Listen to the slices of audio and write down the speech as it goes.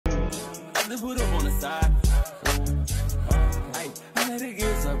just put up on the side. Ay, I let it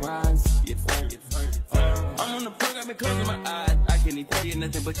get some rhymes. I'm on the plug, I've been closing my eyes. I can't even tell you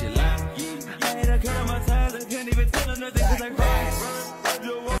nothing but your lies. I hate I cut on my ties, I can't even tell her nothing cause I cry.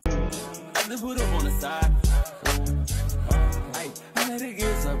 I just put up on the side. Ay, I let it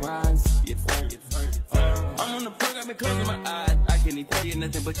get some rhymes. I'm on the plug, I've been closing my eyes. I can't even tell you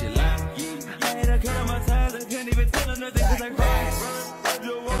nothing but your lies. I hate I cut on my ties, I can't even tell her nothing cause I cry.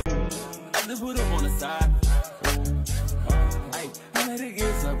 I just put up on the side. Ay, I let it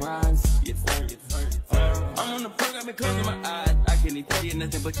get some rhymes. I'm on the plug, I've been closing my eyes. I can't even tell you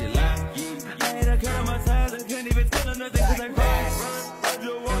nothing but your lies. I hate I cut on my ties, I can't even tell her nothing cause I cry. I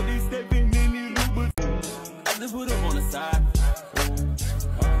just walk these stepping in these Louboutins. I just put up on the side.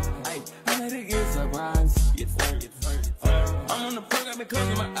 Ay, I let it get some rhymes. I'm on the plug, I've been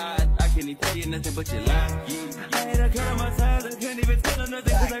closing my eyes. I can't even tell you nothing but your lies. I hate I cut on my ties, I can't even tell her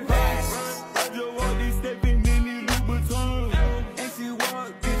nothing cause I cry. I just walk these stepping in these Louboutins. And she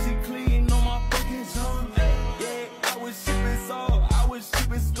walk, then she clean on my fucking zone. Yeah, I was shipping salt, I was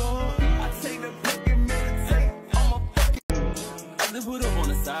shipping store. I take the pick and meditate on my fucking. I just put up on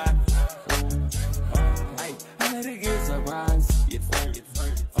the side. Ay, I let it get some rhymes.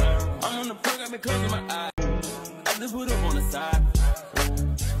 I'm on the plug, I've been closing my eyes. I just put up on the side.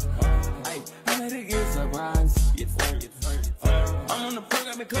 Ay, I let it get some rhymes. I'm on the plug,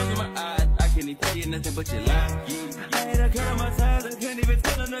 I've been closing my eyes. I can't even tell you nothing but your lies. I hate I cut on my ties, I can't even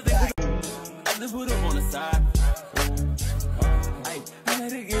tell her nothing cause I just put up on the side. Ay, I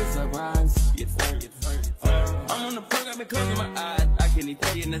let it get some rhymes. I'm on the plug, I've been closing my eyes. I can't even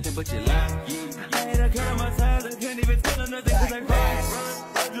tell you nothing but your lies. I hate I cut on my ties, I can't even tell her nothing cause I cry.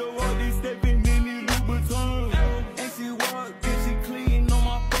 I just walk these stepping in these Louboutins. And she walk, then she clean on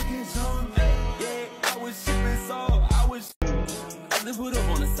my fucking zone. Yeah, I was shipping salt, I just put up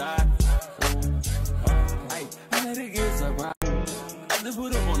on the side. Ay, I let it get some rhymes. I just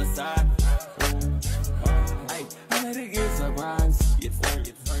put up on the side. Ay, I let it get some rhymes.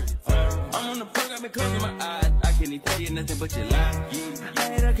 I'm on the plug, I've been closing my eyes. I can't even tell you nothing but your lies. I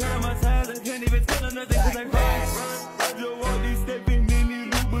hate I cut on my ties, I can't even tell her nothing cause I cry. I just walk these stepping in these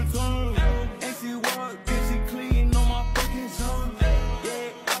Louboutins. And she walk, then she clean on my fucking zone. Yeah,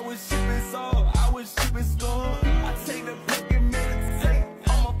 I was shipping salt, I was shipping store. I take the pick and meditate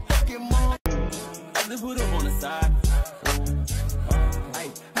on my fucking mom. I just put up on the side. Ay,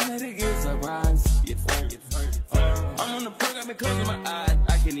 I let it get some rhymes. I'm on the plug, I've been closing my eyes.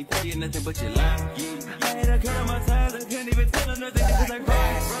 I can't even tell you nothing but your lies. I hate I cut on my ties, I can't even tell her nothing cause I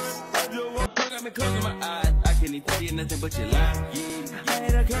cry. I just walk plug, I've been closing my eyes. I can't even tell you nothing but your lies. I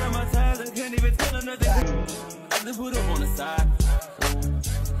hate I cut on my ties, I can't even tell her nothing. I just put up on the side.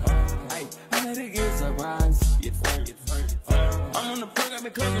 Ay, I let it get some rhymes. I'm on the plug, I've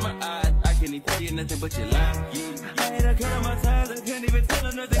been closing my eyes. I can't even tell you nothing but your lies. I hate I cut on my ties, I can't even tell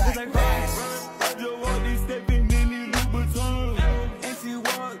her nothing cause I cry. I just walk these stepping in these Louboutins. And she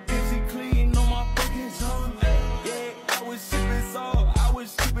walk, then she clean on my fucking zone. Yeah, I was shipping salt, I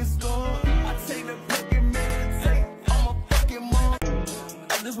was shipping store. I take the pick and meditate on my fucking mom. I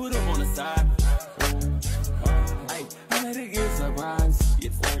just put up on the side. Ay, I let it get some rhymes.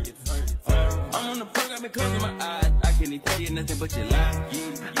 I'm on the plug, I've been closing my eyes. I can't even tell you nothing but your lies.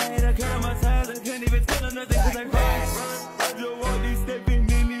 I hate I cut on my ties, I can't even tell her nothing cause I cry. I just walk these stepping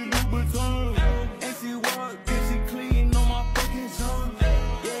in these Louboutins. And she walk, then she clean on my fucking zone.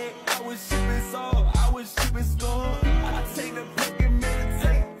 Yeah, I was shipping salt, I was shipping store. I take the pick and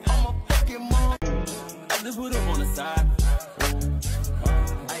meditate on my fucking mom. I just put up on the side.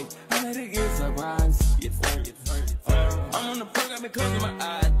 Ay, I let it get some rhymes. I'm on the plug, I've been closing my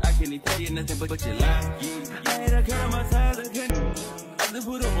eyes. I can't even tell you nothing but your lies. I hate I cut on my ties, I can't. I just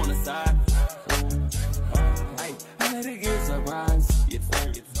put up on the side. Ay, I let it get some rhymes.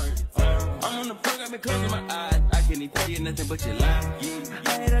 I'm on the plug, I've been closing my eyes. I can't even tell you nothing but your lies.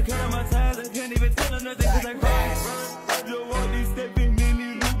 I hate I cut on my ties, I can't even tell her nothing cause I cry. I just walk these stepping in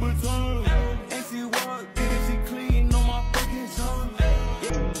these Louboutins. And she walk, then she clean on my fucking zone.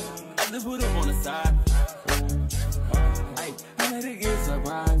 Yeah, I just put up on the side. Ay, I let it get some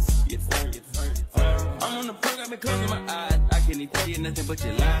rhymes. I'm on the plug, I've been closing my eyes. I can't even tell you nothing but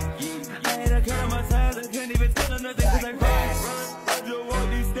your lies. I hate I cut on my ties, I can't even tell her nothing cause I cry. I just walk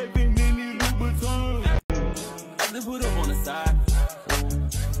these stepping in these Louboutins. I just put up on the side.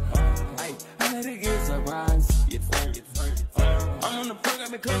 Ay, I let it get some rhymes. I'm on the plug,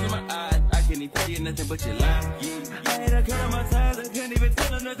 I've been closing my eyes. I can't even tell you nothing but your lies. I hate I cut on my ties, I can't even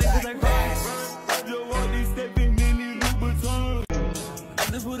tell her nothing cause I cry. I just walk these stepping in these Louboutins. I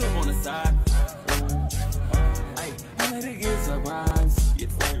just put up on the side. Ay, I let it get some rhymes.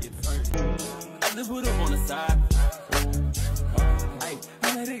 just put up on the side. Ay,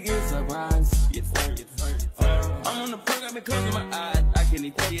 I let it get surprised. I'm on the program because of my eyes. I can't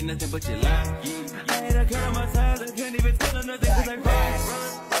even tell you nothing but you lie. I had a cut on my ties. I can't even tell her nothing cause I cried.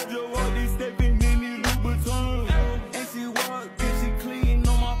 I just walk these stepping in these Louboutins. And she walk, then she clean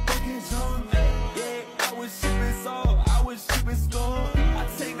on my fucking tongue. Yeah, I was shipping salt, I was shipping store. I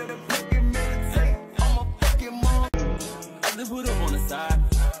take her to fucking meditate on my fucking mom. I just put up on the side.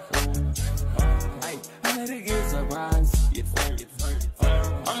 Ay, I let it get surprised.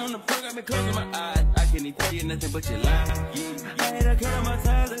 I'm on the program because of my eyes. I can't even tell you nothing but you lie. I had a cut on my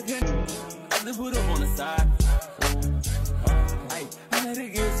ties. I just put up on the side. Ay, I let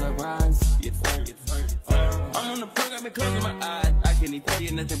it get surprised. I'm on the program because of my eyes. I can't even tell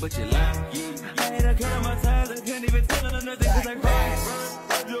you nothing but you lie. I had a cut on my ties. I can't even tell her nothing cause I cried.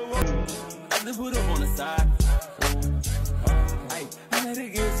 I just put up on the side. Ay, I let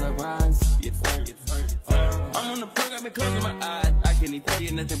it get surprised. I'm on the program because of my eyes. I can't even tell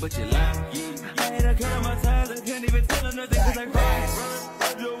you nothing but you lie. I had a cut on my ties. I can't even tell her nothing cause I cried.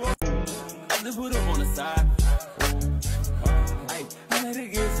 I just put up on the side. Ay, I let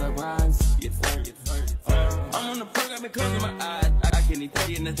it get surprised. I'm on the program because of my eyes. I can't even tell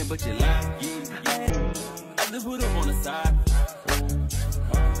you nothing but you lie. I just put up on the side.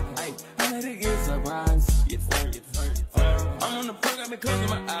 Ay, I let it get surprised. I'm on the program because of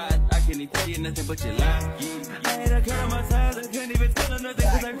my eyes. I can't even tell you nothing but you lie. I had a cut on my ties. I can't even tell her nothing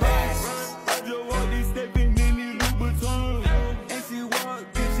cause I cried. I just walk these stepping in these Louboutins. And she walk,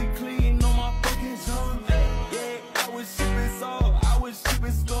 then she clean on my fucking tongue. Yeah, I was shipping salt, I was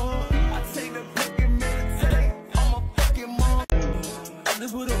shipping store. I take the fucking meditate on my fucking mom. I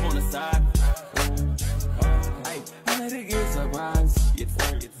just put up on the side. Ay, I let it get surprised.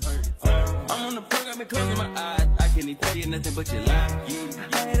 I'm on the program because of my eyes. I can't even tell you nothing but you lie.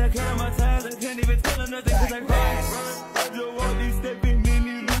 I had a cut on my ties. I can't even tell her nothing cause I cried. I just walk these stepping in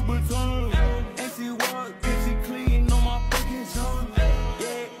these Louboutins. And she walk, then she clean on my fucking tongue.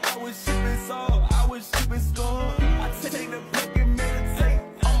 Yeah, I was shipping salt, I was shipping store. I take the fucking meditate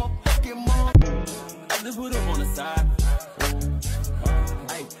on my fucking mom. I just put up on the side.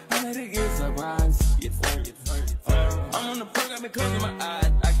 Ay, I let it get surprised. I'm on the program because of my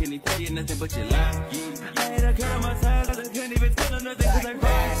eyes. I can't even tell you nothing but you lie. I had a cut on my ties. I can't even tell her nothing cause I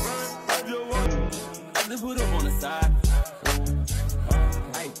cried. I just put up on the side.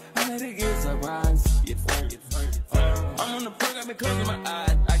 Ay, I let it get surprised. I'm on the program because of my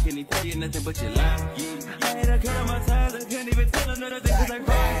eyes. I can't even tell you nothing but you lie. I had a cut on my ties. I can't even tell her nothing cause I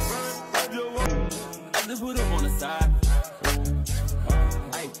cried. I just put up on the side.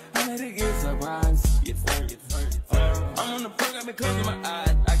 Ay, I let it get surprised. I'm on the program because of my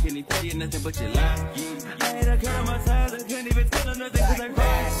eyes. I can't even tell you nothing but you lie. I had a cut on my ties. I can't even tell her nothing cause I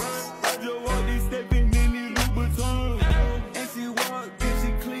cried. I just walk these stepping in these Louboutins. And she walk, then she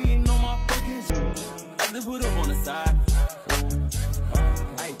clean on my fucking shit. I just put up on the side.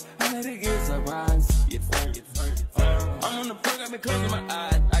 Ay, I let it get surprised. I'm on the program because of my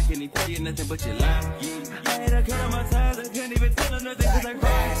eyes. I can't even tell you nothing but you lie. I had a cut on my ties. I can't even tell her nothing cause I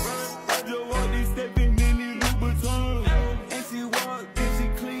cried. I just walk these stepping in these Louboutins. And she walk, then she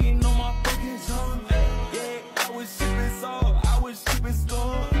clean on my fucking tongue. Yeah, I was shipping salt, I was shipping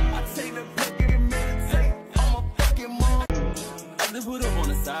store. I take the fucking meditate on my fucking mom. I just put up on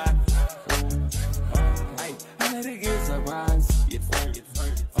the side. Ay, I let it get surprised.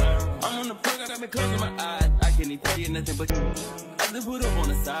 I'm on the program because of my eyes. I can't even tell you nothing but I just put up on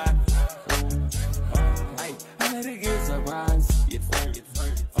the side. Ay, I let it get surprised.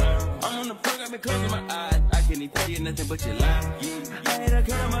 I'm on the program because of my eyes. I can't even tell you nothing but you lie. I had a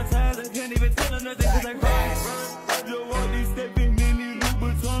cut on my ties. I can't even tell her nothing cause I cried. I just walk these stepping in these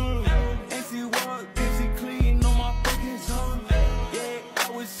Louboutins. And she walk, then she clean on my fucking tongue. Yeah,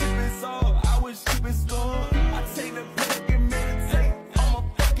 I was shipping salt, I was shipping store. I take the fucking meditate on my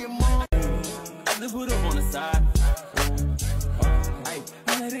fucking mom. I just put up on the side. Ay,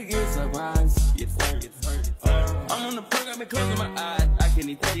 I let it get surprised. I'm on the program because of my eyes. I can't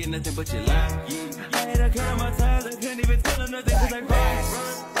even tell you nothing but you lie. I had a cut on my ties. I can't even tell her nothing cause I cried.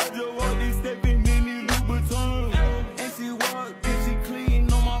 I just walk these stepping in these Louboutins. And she walk, then she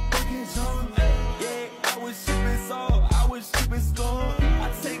clean on my fucking tongue. Yeah, I was shipping salt, I was shipping store.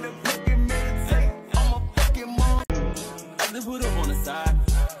 I take the fucking meditate on my fucking mom. I just put up on the side.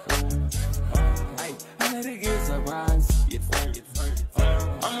 Ay, I let it get surprised.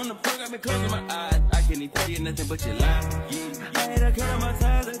 I'm on the program because of my eyes. I can't even tell you nothing but you lie. I had a cut on my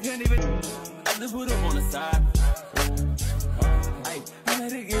ties. I can't even. I just put up on the side. Ay, I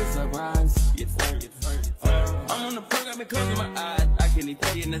let it get surprised. I'm on on the plug, I've been closing my eyes. I can't even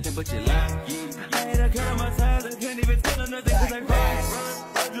tell you nothing but your lies. I hate a cut on my ties, I can't even tell her nothing cause I cry.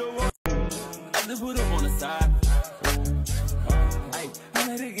 I just put up on the side. I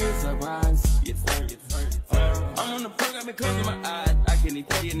let it get some rhymes. I'm on the plug, I've been closing my eyes. I can't even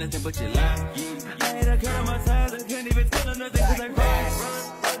tell you nothing but your lies. I hate a cut on my ties, I can't even tell her nothing cause I cry.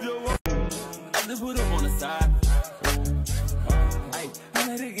 I just put up on the side. I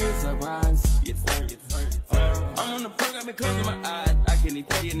let it get some rhymes. I'm on the plug, I've been closing my eyes. I can't even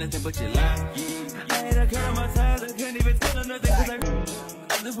tell you nothing but your lies. I hate a cut on my ties, I can't even tell her nothing cause I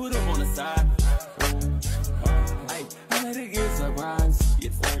just put up on the side. I let it get some rhymes.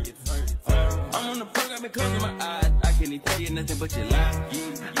 I'm on the plug, I've been closing my eyes. I can't even tell you nothing but your lies.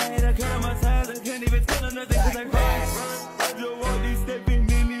 I hate a cut on my ties, I can't even tell her nothing cause I cry. I just walk these stepping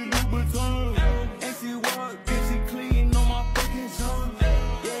in these Louboutins. And she walk, then she clean on my fucking tongue.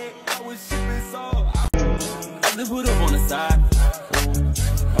 Yeah, I was shipping salt. I just put up on the side.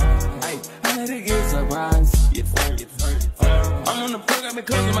 I let it get some rhymes. I'm on the plug, I've been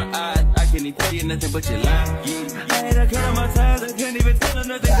closing my eyes. I can't even tell you nothing but your lies. I hate a cut on my ties, I can't even tell her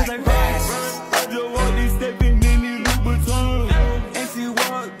nothing cause I cry. I just walk these stepping in these Louboutins. And she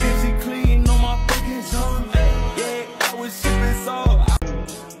walk, then she clean on my fucking tongue. Yeah, I was shipping salt. I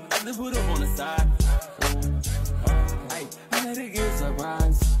just put up on the side. I let it get some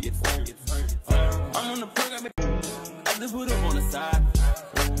rhymes. I'm on the plug, I just put up on the side.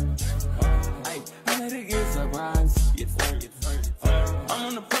 I let it get some rhymes. I'm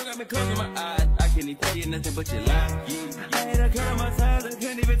on the plug, I've been closing my eyes. I can't even tell you nothing but your lies. I hate a cut on my ties, I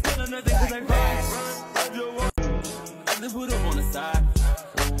can't even tell her nothing cause I cry. I just put up on the side.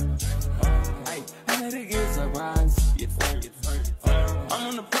 I let it get some rhymes. I'm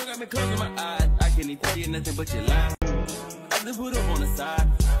on the plug, I've been closing my eyes. I can't even tell you nothing but your lies. I just put up on the side.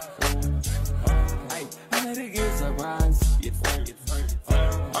 I let it get some rhymes.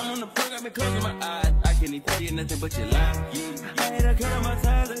 I'm on the plug, I've been closing my eyes. I can't even tell you nothing but your lies. I hate a cut on my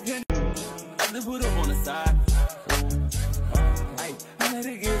ties, I can't. I just put up on the side. I let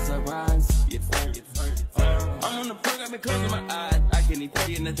it get some rhymes. I'm on the plug, I've been closing my eyes. I can't even tell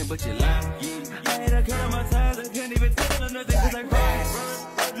you nothing but your lies. I hate a cut on my ties, I can't even tell her nothing cause I cry.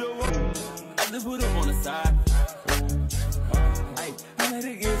 I just put up on the side. I let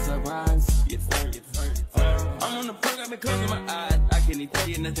it get some rhymes. I'm on the plug, I've been closing my eyes. I can't even tell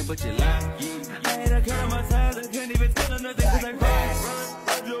you nothing but your lies. I hate a cut on my ties, I can't even tell her nothing cause I cry.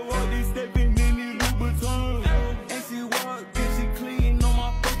 I just walk these stepping in these Louboutins. And she walk, then she clean on my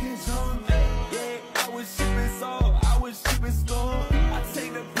fucking tongue. Yeah, I was shipping salt, I was shipping storm. I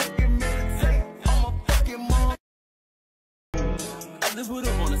take the pick and meditate on my fucking mom. I just put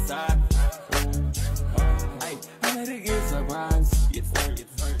up on the side. I let it get some rhymes.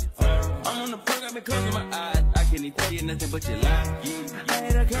 I'm on the plug, I've been closing my eyes. I can't even tell you nothing but your lies. I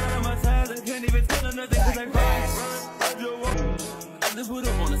hate a cut on my ties, I can't even tell her nothing cause I cry. I just put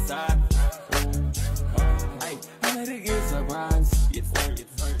up on the side. I let it get some rhymes.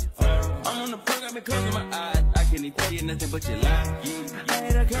 I'm on the plug, I've been closing my eyes. I can't even tell you nothing but your lies. I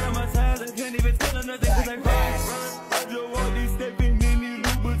hate a cut on my ties, I can't even tell her nothing cause I cry. I just walk these stepping in these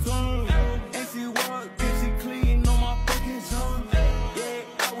Louboutins. And she walk, then she clean on my fucking tongue. Yeah,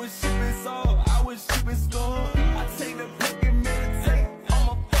 I was shipping salt, I was shipping storm. I take the pick and meditate on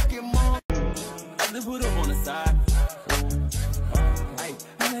my fucking mom. I just put up on the side.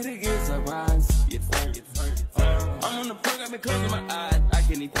 I let it get some rhymes. I'm on the plug, I've been closing my eyes. I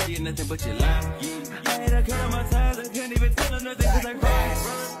can't even tell you nothing but your lies. I hate a cut on my ties, I can't even tell her nothing cause I cry.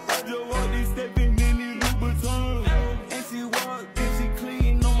 I just walk these stepping in these Louboutins. And she walk, then she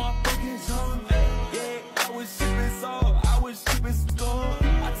clean on my fucking tongue. Yeah, I was shipping salt, I was shipping storm.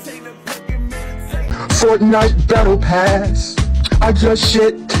 I take the pick and meditate. Fortnite Battle Pass. I just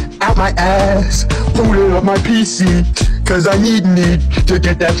shit out my ass. Booted up my PC, cause I need to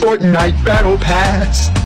get that Fortnite Battle Pass.